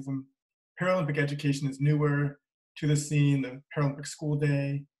mechanism. Paralympic education is newer to the scene. The Paralympic School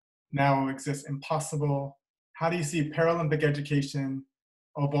Day now exists impossible. How do you see Paralympic education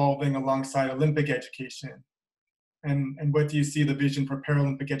evolving alongside Olympic education? And what do you see the vision for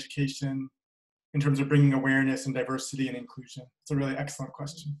Paralympic education in terms of bringing awareness and diversity and inclusion? It's a really excellent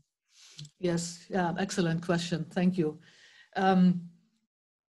question. Yes, yeah, excellent question. Thank you.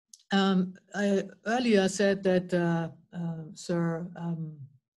 I earlier said that,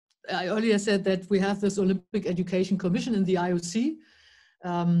 I earlier said that we have this Olympic Education Commission in the IOC,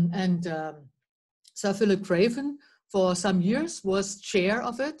 and Sir Philip Craven for some years was chair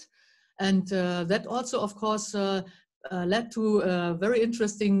of it. And that also, of course, led to very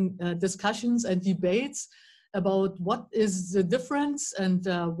interesting discussions and debates about what is the difference and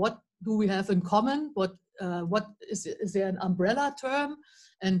what do we have in common, what is there an umbrella term,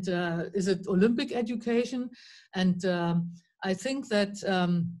 and is it Olympic education? And I think that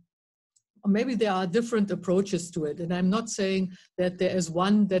maybe there are different approaches to it, and I'm not saying that there is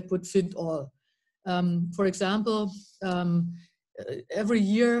one that would fit all. For example, every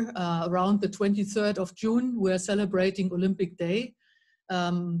year around the 23rd of June, we're celebrating Olympic Day.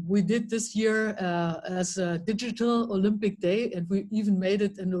 We did this year as a digital Olympic Day, and we even made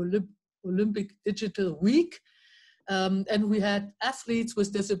it an Olympic Digital Week. And we had athletes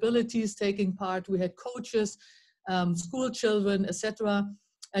with disabilities taking part. We had coaches, school children, etc.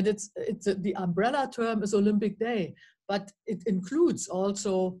 And the umbrella term is Olympic Day, but it includes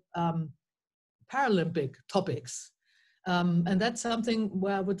also Paralympic topics. And that's something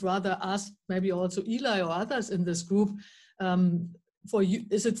where I would rather ask maybe also Eli or others in this group, for you,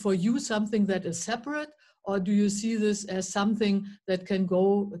 is it for you something that is separate, or do you see this as something that can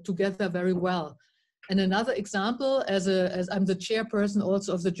go together very well? And another example, as I'm the chairperson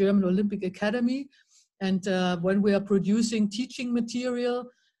also of the German Olympic Academy, and when we are producing teaching material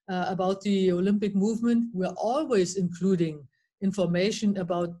about the Olympic movement, we're always including information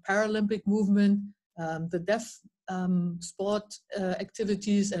about Paralympic movement, the deaf sport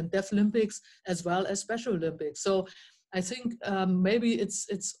activities and Deaf Olympics, as well as Special Olympics. So I think maybe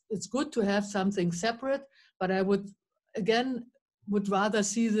it's good to have something separate, but I would rather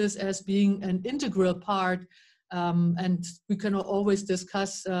see this as being an integral part, and we can always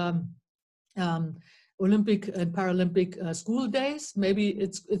discuss Olympic and Paralympic school days. Maybe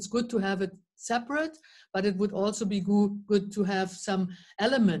it's good to have it separate, but it would also be good to have some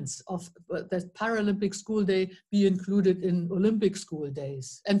elements of that Paralympic school day be included in Olympic school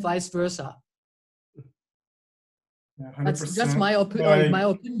days, and vice versa. Yeah, that's just my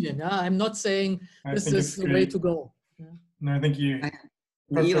opinion. Yeah? I'm not saying this is the way to go. Yeah. No, I think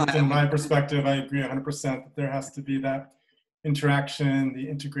perfect. In my perspective, I agree 100% that there has to be that interaction, the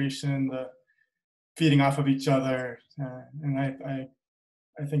integration, the feeding off of each other. And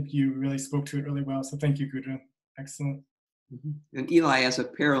I think you really spoke to it really well. So thank you, Gudrun. Excellent. Mm-hmm. And Eli, as a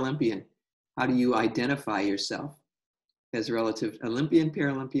Paralympian, how do you identify yourself? as relative Olympian,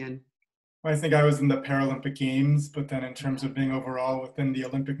 Paralympian? I think I was in the Paralympic Games, but then in terms of being overall within the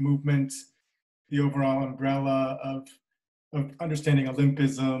Olympic movement, the overall umbrella of understanding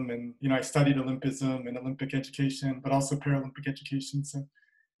Olympism, and I studied Olympism and Olympic education, but also Paralympic education. So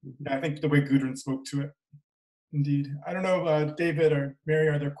yeah, I think the way Gudrun spoke to it, indeed. I don't know, David or Mary,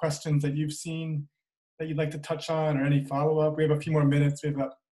 are there questions that you've seen that you'd like to touch on, or any follow-up? We have a few more minutes. We have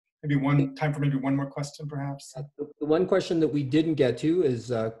time for maybe one more question, perhaps. The one question that we didn't get to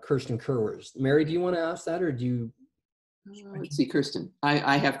is Kirsten Kerwers. Mary, do you want to ask that, or do you? Let's see, Kirsten.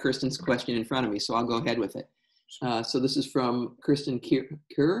 I have Kirsten's question in front of me, so I'll go ahead with it. So this is from Kirsten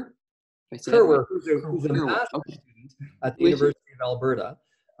Kerwer, who's a master's student at the University of Alberta,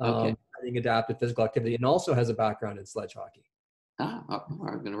 studying adaptive physical activity, and also has a background in sledge hockey. I'm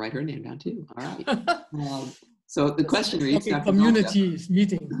going to write her name down too. All right. So the question reads, community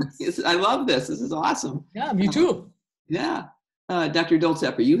meeting. I love this. This is awesome. Yeah, me too. Yeah. Dr.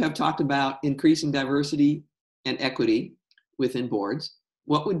 Doll-Tepper, you have talked about increasing diversity and equity within boards.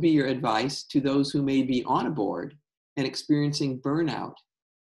 What would be your advice to those who may be on a board and experiencing burnout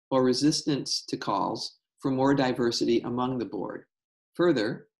or resistance to calls for more diversity among the board?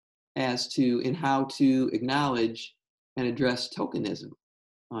 Further, as to in how to acknowledge and address tokenism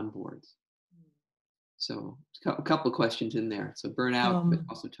on boards. So a couple of questions in there. So burnout, but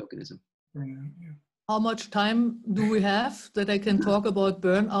also tokenism. Burnout, yeah. How much time do we have that I can talk about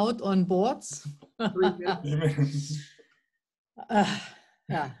burnout on boards? 3 minutes.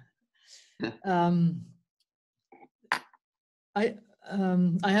 Yeah. I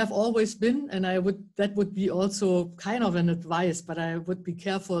have always been, and that would be also kind of an advice, but I would be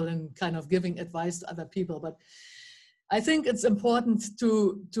careful in kind of giving advice to other people. But I think it's important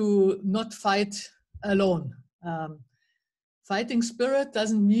to not fight alone. Fighting spirit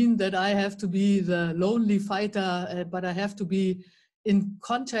doesn't mean that I have to be the lonely fighter, but I have to be in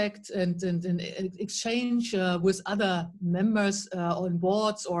contact and in exchange with other members on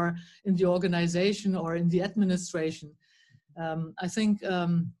boards or in the organization or in the administration. I think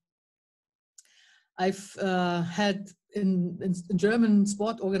I've had in German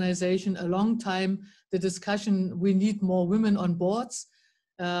sport organization a long time the discussion, we need more women on boards,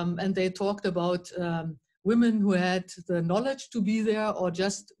 and they talked about women who had the knowledge to be there, or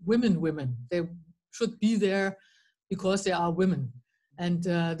just women. They should be there because they are women. And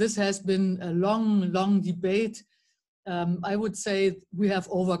this has been a long debate. I would say we have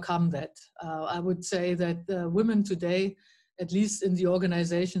overcome that. I would say that women today, at least in the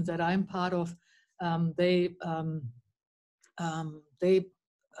organization that I'm part of, they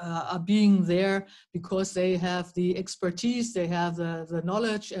are being there because they have the expertise, they have the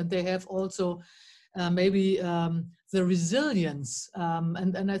knowledge, and they have also maybe the resilience.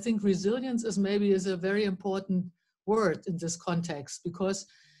 And I think resilience is a very important word in this context, because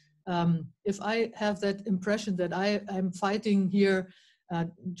if I have that impression that I'm fighting here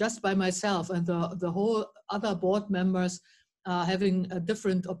just by myself, and the whole other board members are having a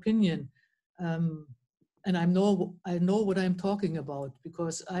different opinion, and I know what I'm talking about,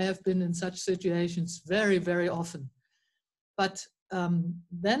 because I have been in such situations very, very often. But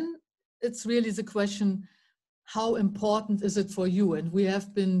then it's really the question, how important is it for you? And we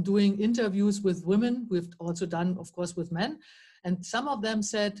have been doing interviews with women. We've also done, of course, with men. And some of them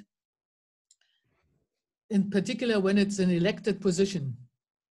said, in particular, when it's an elected position,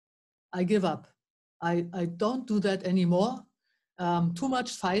 I give up. I don't do that anymore. Too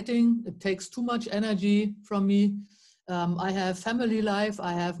much fighting. It takes too much energy from me. I have family life.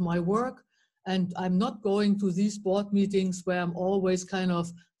 I have my work. And I'm not going to these board meetings where I'm always kind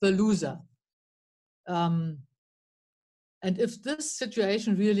of the loser. And if this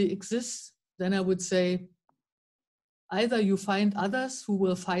situation really exists, then I would say, either you find others who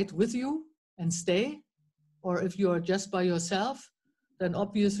will fight with you and stay, or if you are just by yourself, then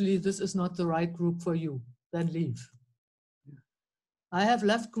obviously this is not the right group for you, then leave. I have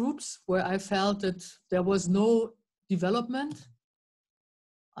left groups where I felt that there was no development.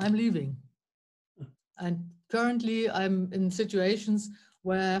 I'm leaving. And currently I'm in situations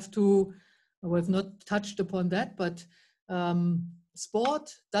where I have to, we've not touched upon that, but sport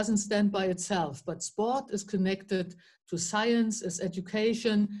doesn't stand by itself, but sport is connected to science, is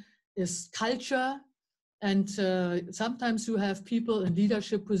education, is culture. And sometimes you have people in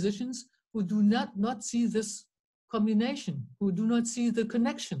leadership positions who do not see this combination, who do not see the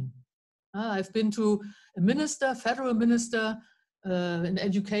connection. I've been to a minister, federal minister in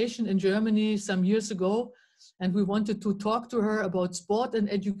education in Germany some years ago, and we wanted to talk to her about sport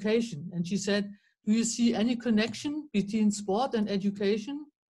and education. And she said, do you see any connection between sport and education?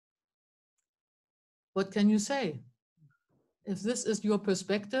 What can you say? if this is your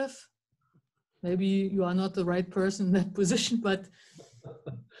perspective, maybe you are not the right person in that position, but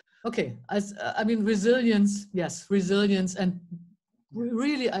okay. I mean, resilience, yes, resilience. And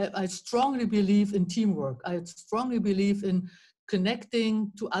really, I strongly believe in teamwork. I strongly believe in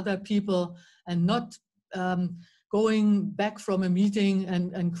connecting to other people and not going back from a meeting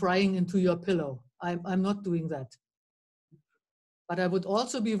and crying into your pillow. I'm not doing that. But I would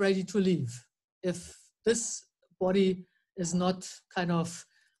also be ready to leave if this body is not kind of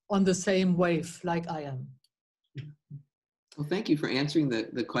on the same wave like I am. Well, thank you for answering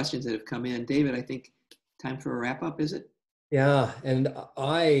the questions that have come in. David, I think time for a wrap up, is it? Yeah, and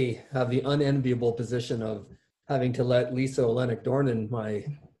I have the unenviable position of having to let Lisa Olenek-Dornan, my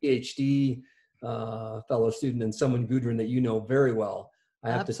PhD fellow student and someone, Gudrun, that you know very well.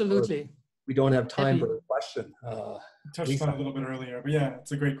 I have Absolutely. We don't have time for a question. Touched Lisa. on a little bit earlier, but yeah,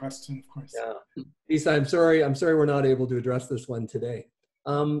 it's a great question, of course. Yeah, Lisa, I'm sorry we're not able to address this one today.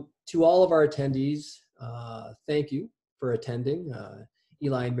 To all of our attendees, thank you for attending.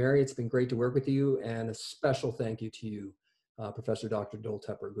 Eli and Mary, it's been great to work with you, and a special thank you to you, Professor Dr.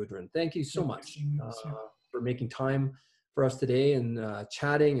 Doll-Tepper, Gudrun. Thank you so much for making time for us today and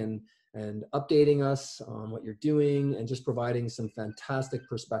chatting and updating us on what you're doing and just providing some fantastic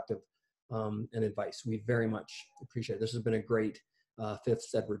perspective and advice. We very much appreciate it. This has been a great fifth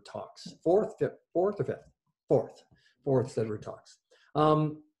Steadward Talks. Fourth Steadward Talks.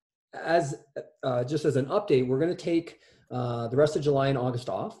 Just as an update, we're going to take the rest of July and August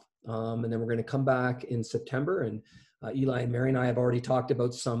off, and then we're going to come back in September. And Eli and Mary and I have already talked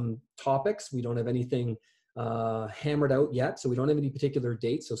about some topics. We don't have anything hammered out yet, so we don't have any particular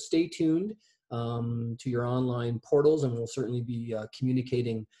dates. So stay tuned to your online portals, and we'll certainly be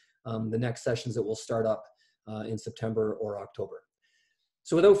communicating the next sessions that will start up in September or October.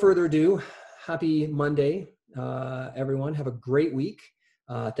 So without further ado, happy Monday, everyone. Have a great week.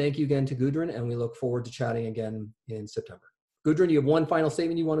 Thank you again to Gudrun, and we look forward to chatting again in September. Gudrun, you have one final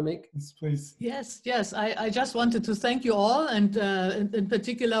statement you want to make? Yes, please. Yes. I just wanted to thank you all, and in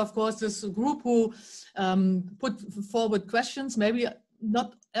particular, of course, this group who put forward questions. Maybe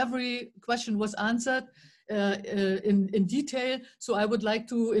not every question was answered in detail, so I would like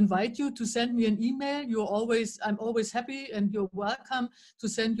to invite you to send me an email. I'm always happy, and you're welcome to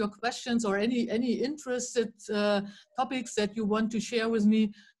send your questions or any interested topics that you want to share with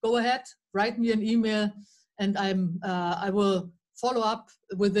me. Go ahead, write me an email, and I will follow up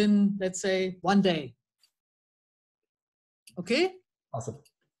within, let's say, 1 day. Okay? Awesome.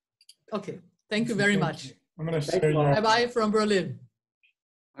 Okay. Thank you very much. I'm going to share your... Bye-bye from Berlin.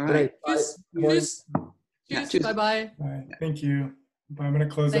 All right. Cheers. Cheers. Bye-bye. Bye. Thank you. Bye. I'm going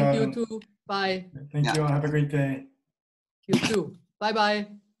to close out. Thank you too. Bye. Thank you all. Have a great day. You too. Bye-bye.